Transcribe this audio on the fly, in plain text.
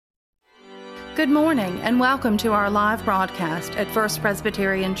Good morning and welcome to our live broadcast at First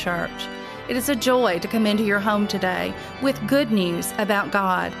Presbyterian Church. It is a joy to come into your home today with good news about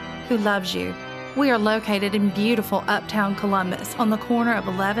God who loves you. We are located in beautiful uptown Columbus on the corner of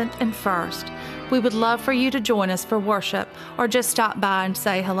 11th and 1st. We would love for you to join us for worship or just stop by and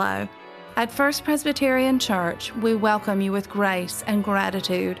say hello. At First Presbyterian Church, we welcome you with grace and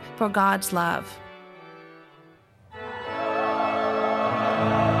gratitude for God's love.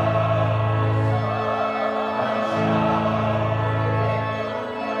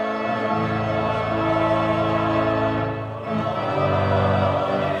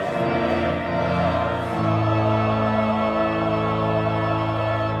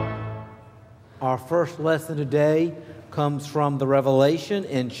 Our first lesson today comes from the Revelation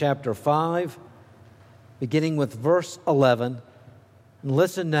in chapter 5, beginning with verse 11. And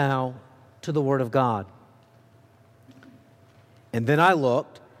listen now to the Word of God. And then I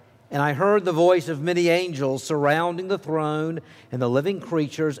looked, and I heard the voice of many angels surrounding the throne and the living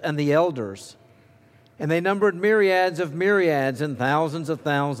creatures and the elders. And they numbered myriads of myriads and thousands of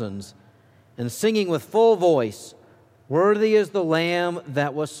thousands, and singing with full voice, "Worthy is the Lamb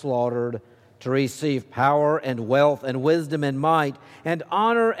that was slaughtered, to receive power and wealth and wisdom and might and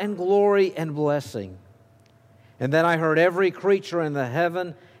honor and glory and blessing." And then I heard every creature in the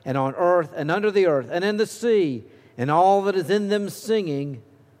heaven and on earth and under the earth and in the sea and all that is in them singing,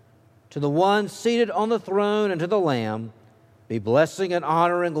 "To the one seated on the throne and to the Lamb be blessing and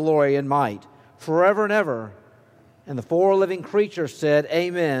honor and glory and might forever and ever." And the four living creatures said,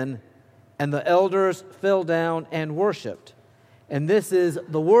 "Amen." And the elders fell down and worshipped. And this is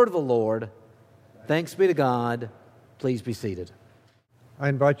the word of the Lord. Thanks be to God. Please be seated. I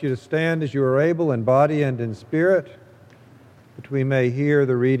invite you to stand as you are able in body and in spirit, that we may hear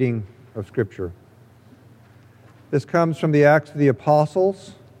the reading of Scripture. This comes from the Acts of the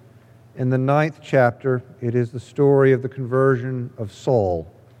Apostles. In the 9th chapter, it is the story of the conversion of Saul.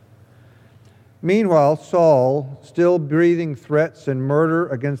 Meanwhile, Saul, still breathing threats and murder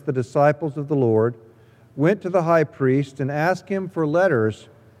against the disciples of the Lord, went to the high priest and asked him for letters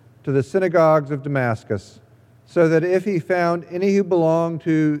to the synagogues of Damascus, so that if he found any who belonged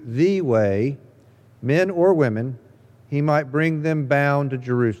to the way, men or women, he might bring them bound to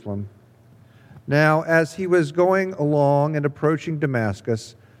Jerusalem. Now, as he was going along and approaching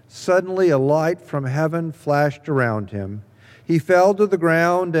Damascus, suddenly a light from heaven flashed around him. He fell to the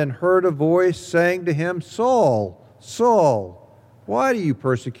ground and heard a voice saying to him, "Saul, Saul, why do you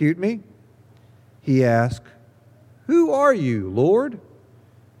persecute me?" He asked, "Who are you, Lord?"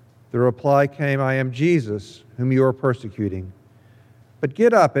 The reply came, "I am Jesus, whom you are persecuting. But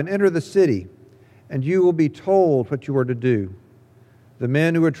get up and enter the city, and you will be told what you are to do." The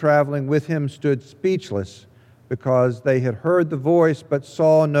men who were traveling with him stood speechless, because they had heard the voice but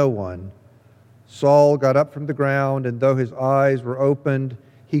saw no one. Saul got up from the ground, and though his eyes were opened,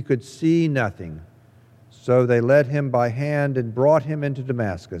 he could see nothing. So they led him by hand and brought him into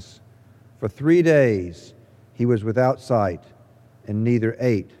Damascus. For 3 days he was without sight, and neither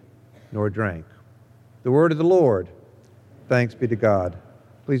ate nor drank. The word of the Lord. Thanks be to God.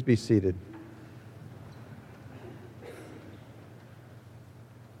 Please be seated.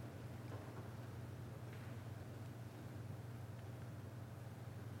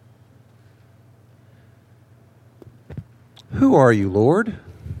 Who are you, Lord?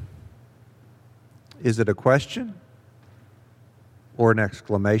 Is it a question, or an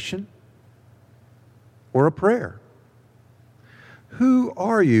exclamation, or a prayer? Who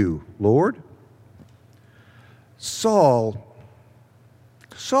are you, Lord? Saul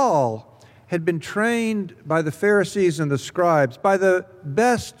had been trained by the Pharisees and the scribes, by the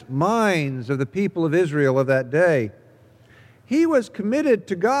best minds of the people of Israel of that day. He was committed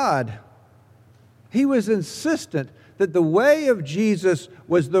to God. He was insistent that the way of Jesus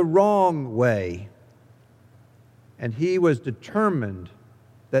was the wrong way. And he was determined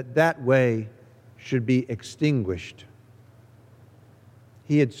that that way should be extinguished.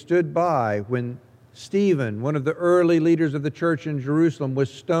 He had stood by when Stephen, one of the early leaders of the church in Jerusalem, was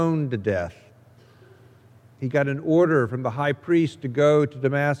stoned to death. He got an order from the high priest to go to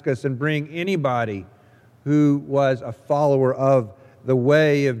Damascus and bring anybody who was a follower of the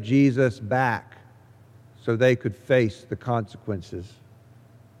way of Jesus back so they could face the consequences.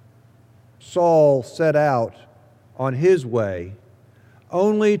 Saul set out on his way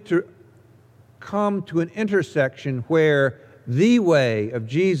only to come to an intersection where the way of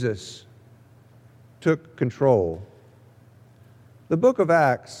Jesus took control. The book of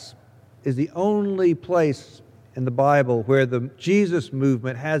Acts is the only place in the Bible where the Jesus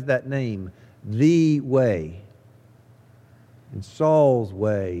movement has that name, the way. And Saul's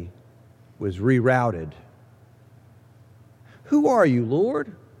way was rerouted. Who are you,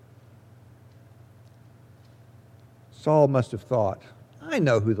 Lord? Saul must have thought, I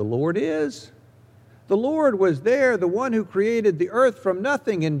know who the Lord is. The Lord was there, the one who created the earth from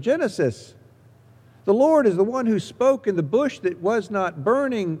nothing in Genesis. The Lord is the one who spoke in the bush that was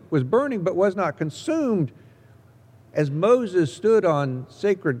burning but was not consumed as Moses stood on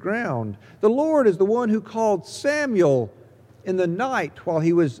sacred ground. The Lord is the one who called Samuel in the night while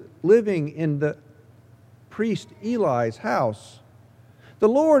he was living in the priest Eli's house. The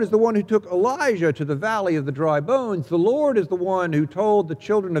Lord is the one who took Elijah to the valley of the dry bones. The Lord is the one who told the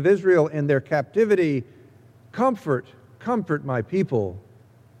children of Israel in their captivity, "Comfort, comfort my people,"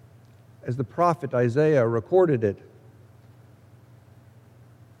 as the prophet Isaiah recorded it.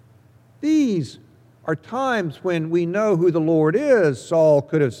 These are times when we know who the Lord is, Saul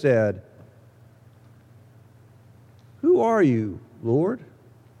could have said. Who are you, Lord?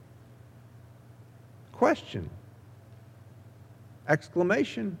 Question.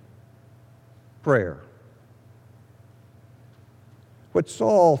 Exclamation. Prayer. What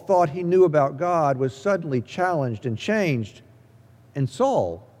Saul thought he knew about God was suddenly challenged and changed, and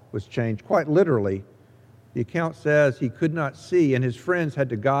Saul was changed, quite literally. The account says he could not see, and his friends had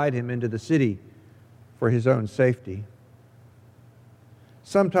to guide him into the city for his own safety.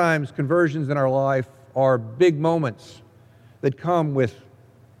 Sometimes conversions in our life are big moments that come with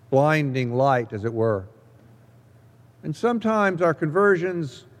blinding light, as it were. And sometimes our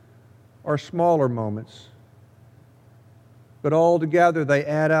conversions are smaller moments, but altogether they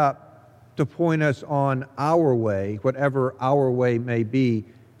add up to point us on our way, whatever our way may be.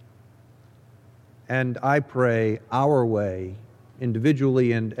 And I pray our way,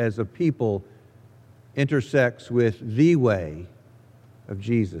 individually and as a people, intersects with the way of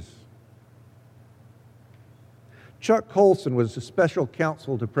Jesus. Chuck Colson was a special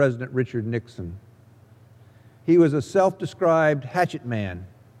counsel to President Richard Nixon. He was a self-described hatchet man.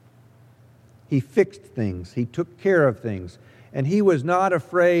 He fixed things, he took care of things, and he was not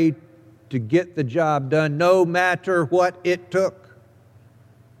afraid to get the job done, no matter what it took.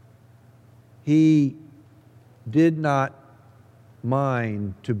 He did not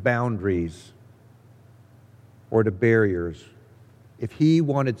mind to boundaries or to barriers. If he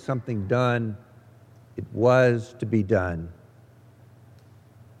wanted something done, it was to be done.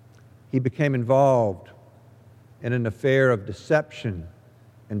 He became involved in an affair of deception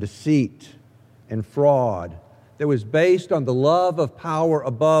and deceit and fraud that was based on the love of power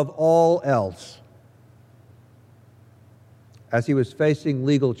above all else. As he was facing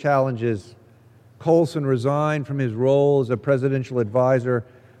legal challenges, Colson resigned from his role as a presidential advisor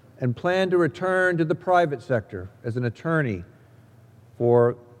and planned to return to the private sector as an attorney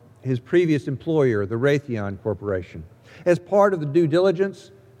for his previous employer, the Raytheon Corporation. As part of the due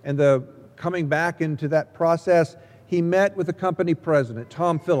diligence and the coming back into that process, he met with the company president,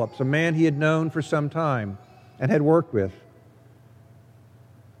 Tom Phillips, a man he had known for some time and had worked with.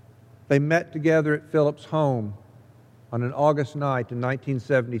 They met together at Phillips' home on an August night in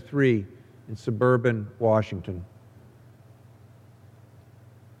 1973 in suburban Washington.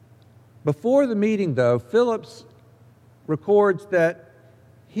 Before the meeting, though, Phillips records that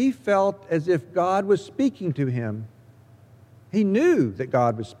he felt as if God was speaking to him. He knew that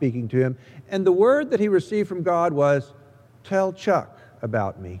God was speaking to him, and the word that he received from God was, "Tell Chuck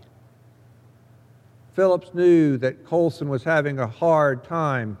about me." Phillips knew that Colson was having a hard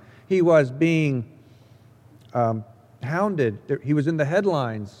time. He was being hounded. He was in the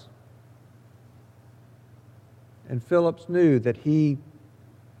headlines. And Phillips knew that he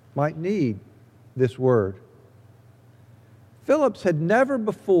might need this word. Phillips had never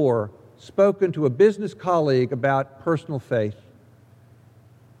before spoken to a business colleague about personal faith,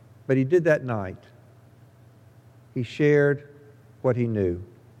 but he did that night. He shared what he knew.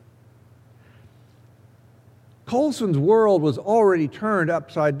 Colson's world was already turned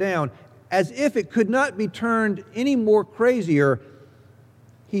upside down. As if it could not be turned any more crazier,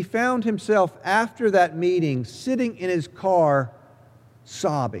 he found himself after that meeting sitting in his car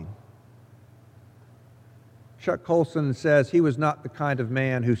sobbing. Chuck Colson says he was not the kind of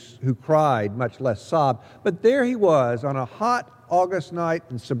man who cried, much less sobbed. But there he was on a hot August night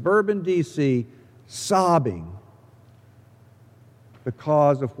in suburban D.C., sobbing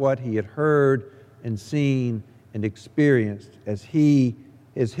because of what he had heard and seen and experienced as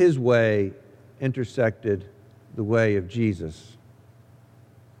his way intersected the way of Jesus.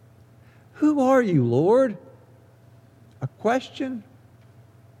 Who are you, Lord? A question?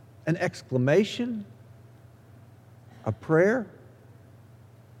 An exclamation? A prayer?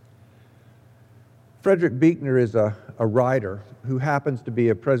 Frederick Buechner is a writer, who happens to be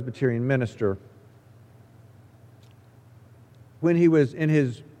a Presbyterian minister. When he was in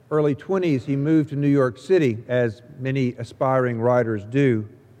his early 20s, he moved to New York City, as many aspiring writers do.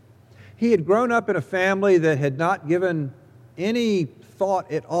 He had grown up in a family that had not given any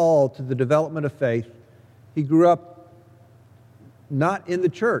thought at all to the development of faith. He grew up not in the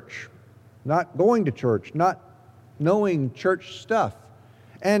church, not going to church, not knowing church stuff.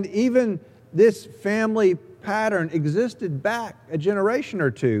 And even this family pattern existed back a generation or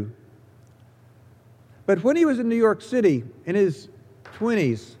two. But when he was in New York City in his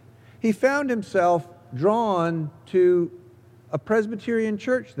 20s, he found himself drawn to a Presbyterian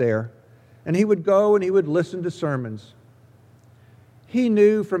church there, and he would go and he would listen to sermons. He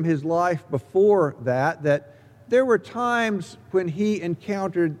knew from his life before that there were times when he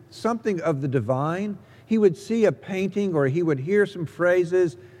encountered something of the divine. He would see a painting or he would hear some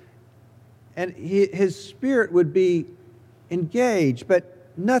phrases, and his spirit would be engaged, but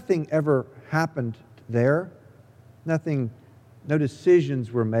nothing ever happened there. No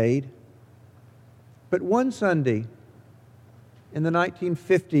decisions were made. But one Sunday in the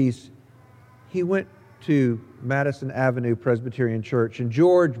 1950s, he went to Madison Avenue Presbyterian Church, and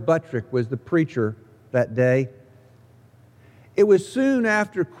George Buttrick was the preacher that day. It was soon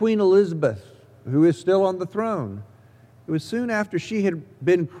after Queen Elizabeth, who is still on the throne. It was soon after she had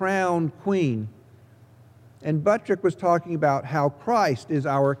been crowned queen. And Buttrick was talking about how Christ is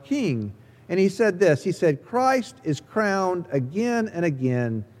our king. And he said this, he said, "Christ is crowned again and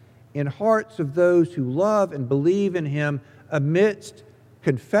again in hearts of those who love and believe in him amidst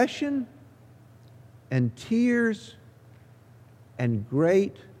confession and tears and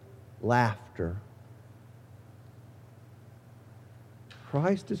great laughter."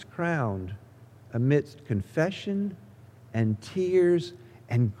 Christ is crowned amidst confession and tears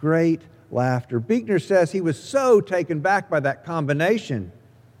and great laughter. Buechner says he was so taken back by that combination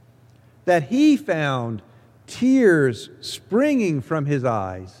that he found tears springing from his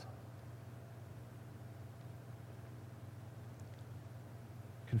eyes.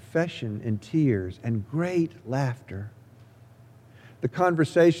 Confession and tears and great laughter. The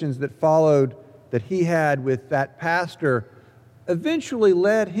conversations that followed that he had with that pastor eventually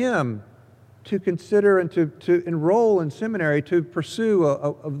led him to consider and to enroll in seminary, to pursue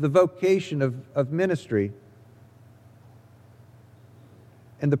the vocation of ministry.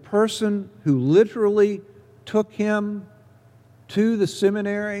 And the person who literally took him to the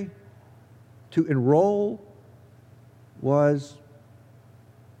seminary to enroll was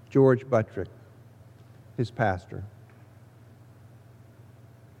George Buttrick, his pastor.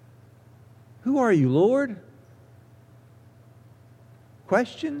 "Who are you, Lord?"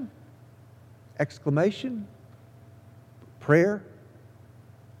 Question? Exclamation? Prayer?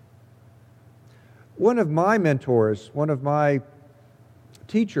 One of my mentors, one of my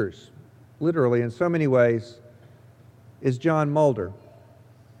teachers, literally in so many ways, is John Mulder.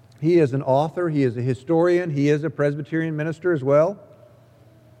 He is an author, he is a historian, he is a Presbyterian minister as well.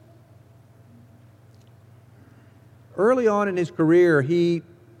 Early on in his career, he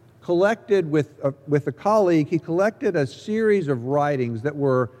collected with a colleague, he collected a series of writings that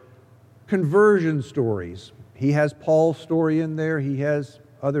were conversion stories. He has Paul's story in there, he has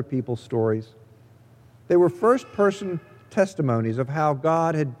other people's stories. They were first-person testimonies of how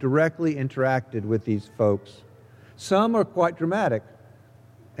God had directly interacted with these folks. Some are quite dramatic,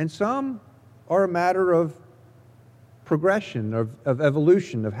 and some are a matter of progression, of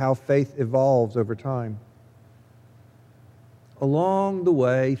evolution, of how faith evolves over time. Along the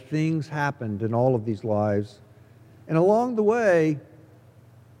way, things happened in all of these lives. And along the way,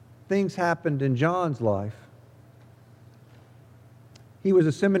 things happened in John's life. He was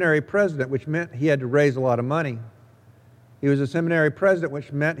a seminary president, which meant he had to raise a lot of money. He was a seminary president,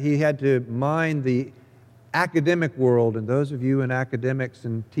 which meant he had to mind the academic world. And those of you in academics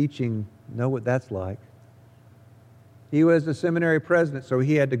and teaching know what that's like. He was a seminary president, so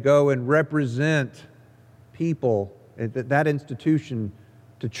he had to go and represent people at that institution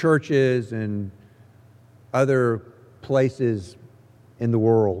to churches and other places in the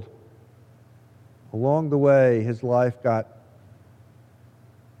world. Along the way, his life got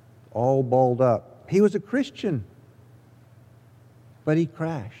all balled up. He was a Christian, but he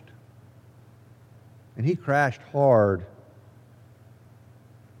crashed. And he crashed hard.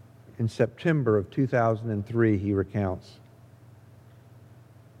 In September of 2003, he recounts.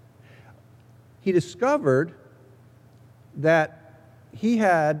 He discovered that he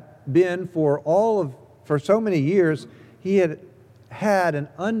had been for so many years, he had had an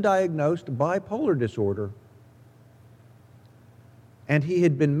undiagnosed bipolar disorder. And he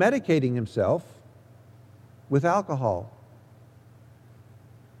had been medicating himself with alcohol.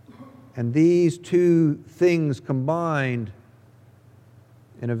 And these two things combined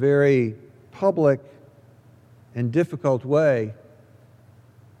in a very public and difficult way.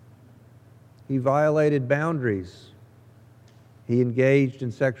 He violated boundaries. He engaged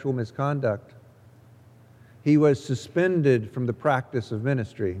in sexual misconduct. He was suspended from the practice of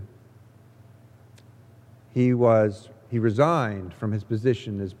ministry. He resigned from his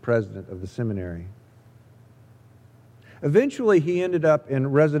position as president of the seminary. Eventually, he ended up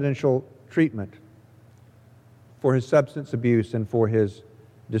in residential treatment for his substance abuse and for his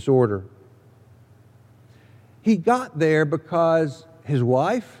disorder. He got there because his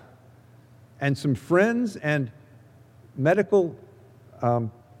wife and some friends and medical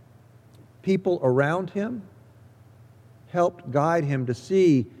people around him helped guide him to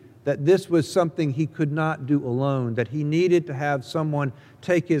see that this was something he could not do alone, that he needed to have someone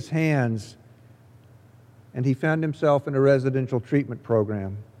take his hands. And he found himself in a residential treatment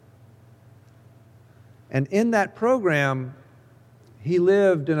program. And in that program, he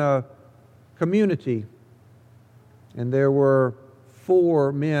lived in a community, and there were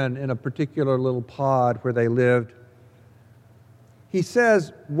 4 men in a particular little pod where they lived. He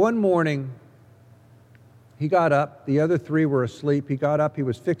says one morning he got up, the other 3 were asleep. He got up, he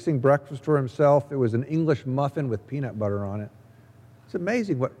was fixing breakfast for himself. It was an English muffin with peanut butter on it. It's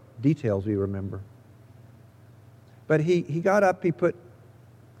amazing what details we remember. But he got up,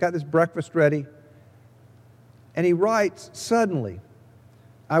 got this breakfast ready, and he writes, "Suddenly,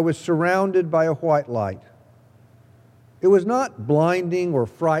 I was surrounded by a white light. It was not blinding or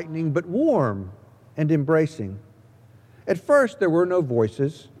frightening, but warm and embracing. At first, there were no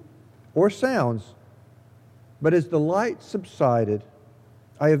voices or sounds, but as the light subsided,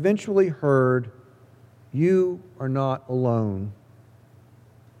 I eventually heard, 'You are not alone.'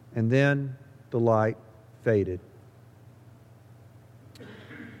 And then the light faded."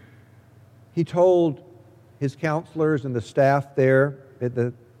 He told his counselors and the staff there at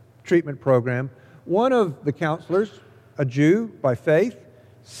the treatment program. One of the counselors, a Jew by faith,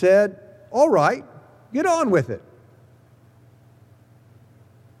 said, "All right, get on with it."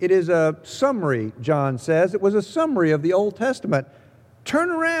 It is a summary, John says. It was a summary of the Old Testament.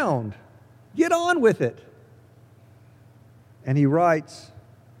 Turn around, get on with it. And he writes,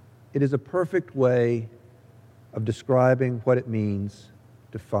 it is a perfect way of describing what it means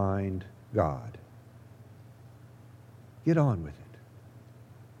to find God. Get on with it.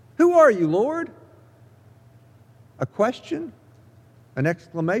 Who are you, Lord? A question, an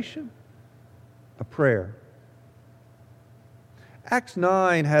exclamation, a prayer. Acts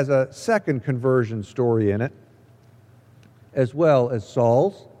 9 has a second conversion story in it, as well as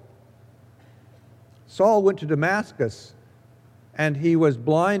Saul's. Saul went to Damascus, and he was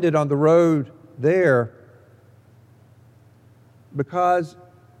blinded on the road there because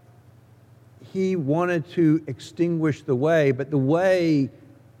he wanted to extinguish the way, but the way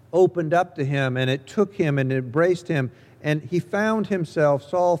opened up to him, and it took him and it embraced him, and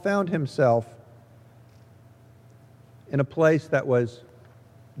Saul found himself in a place that was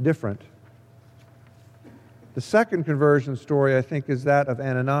different. The second conversion story, I think, is that of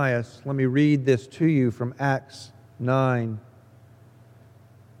Ananias. Let me read this to you from Acts 9.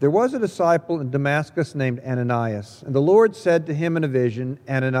 There was a disciple in Damascus named Ananias, and the Lord said to him in a vision,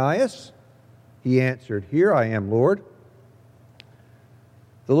 "Ananias?" He answered, "Here I am, Lord."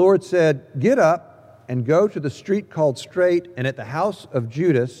 The Lord said, "Get up and go to the street called Straight, and at the house of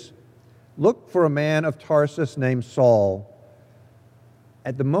Judas, look for a man of Tarsus named Saul.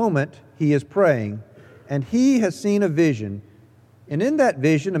 At the moment he is praying, and he has seen a vision. And in that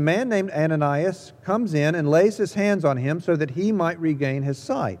vision, a man named Ananias comes in and lays his hands on him so that he might regain his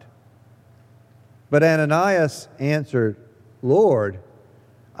sight." But Ananias answered, "Lord,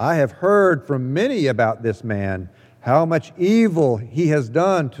 I have heard from many about this man, how much evil he has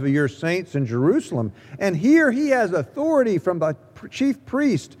done to your saints in Jerusalem. And here he has authority from the chief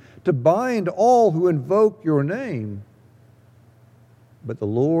priest to bind all who invoke your name." But the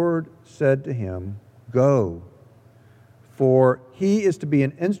Lord said to him, "Go, for he is to be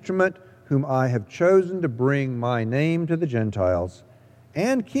an instrument whom I have chosen to bring my name to the Gentiles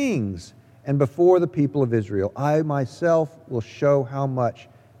and kings and before the people of Israel. I myself will show how much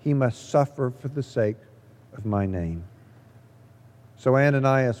he must suffer for the sake of my name." So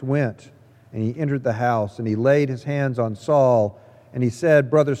Ananias went, and he entered the house, and he laid his hands on Saul, and he said,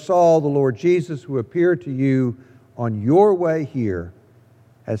 "Brother Saul, the Lord Jesus, who appeared to you on your way here,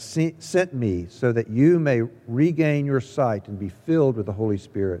 has sent me so that you may regain your sight and be filled with the Holy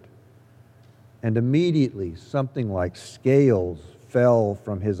Spirit." And immediately something like scales fell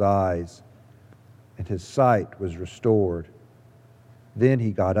from his eyes, and his sight was restored. Then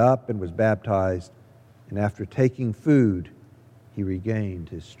he got up and was baptized, and after taking food, he regained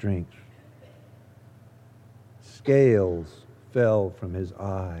his strength. Scales fell from his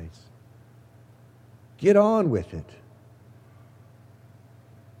eyes. Get on with it.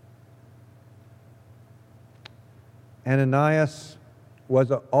 Ananias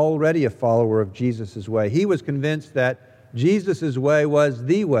was already a follower of Jesus' way. He was convinced that Jesus' way was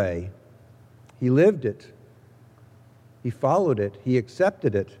the way. He lived it. He followed it. He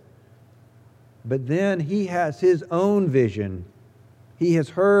accepted it. But then he has his own vision. He has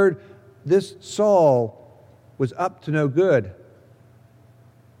heard this Saul was up to no good.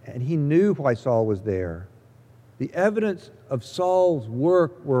 And he knew why Saul was there. The evidence of Saul's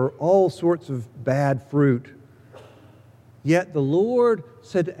work were all sorts of bad fruit. Yet the Lord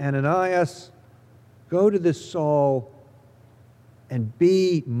said to Ananias, go to this Saul and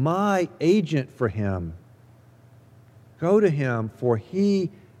be my agent for him. Go to him, for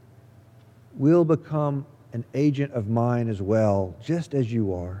he will become an agent of mine as well, just as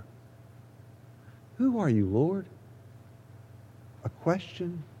you are. Who are you, Lord? A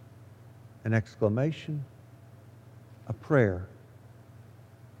question, an exclamation, a prayer.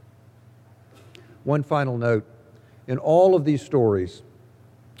 One final note. In all of these stories,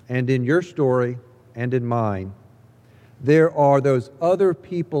 and in your story and in mine, there are those other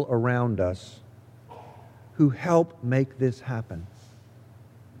people around us who help make this happen.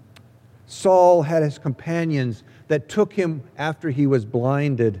 Saul had his companions that took him after he was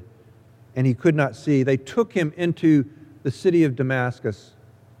blinded and he could not see. They took him into the city of Damascus.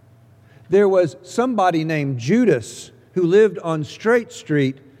 There was somebody named Judas who lived on Straight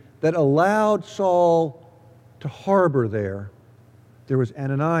Street that allowed Saul to harbor there. There was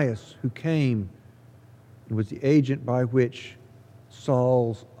Ananias who came and was the agent by which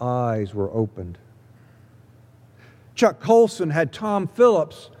Saul's eyes were opened. Chuck Colson had Tom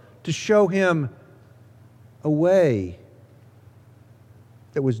Phillips to show him a way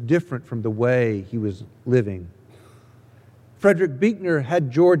that was different from the way he was living. Frederick Buechner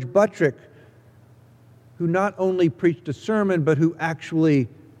had George Buttrick, who not only preached a sermon, but who actually,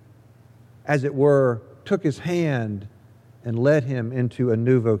 as it were, took his hand and led him into a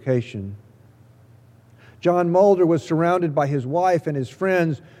new vocation. John Mulder was surrounded by his wife and his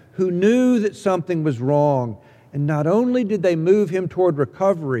friends who knew that something was wrong. And not only did they move him toward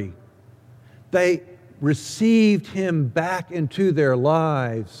recovery, they received him back into their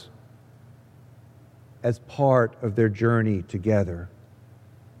lives as part of their journey together.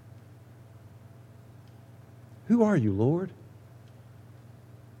 Who are you, Lord?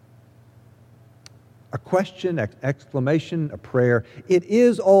 A question, exclamation, a prayer. It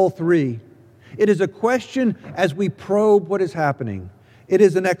is all three. It is a question as we probe what is happening. It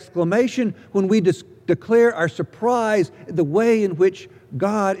is an exclamation when we declare our surprise at the way in which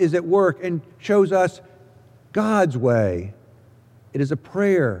God is at work and shows us God's way. It is a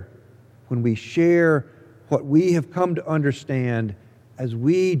prayer when we share what we have come to understand as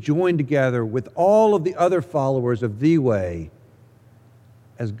we join together with all of the other followers of the way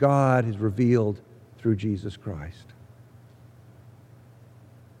as God has revealed through Jesus Christ.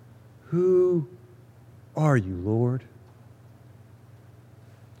 Who are you, Lord?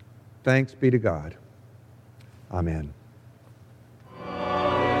 Thanks be to God. Amen.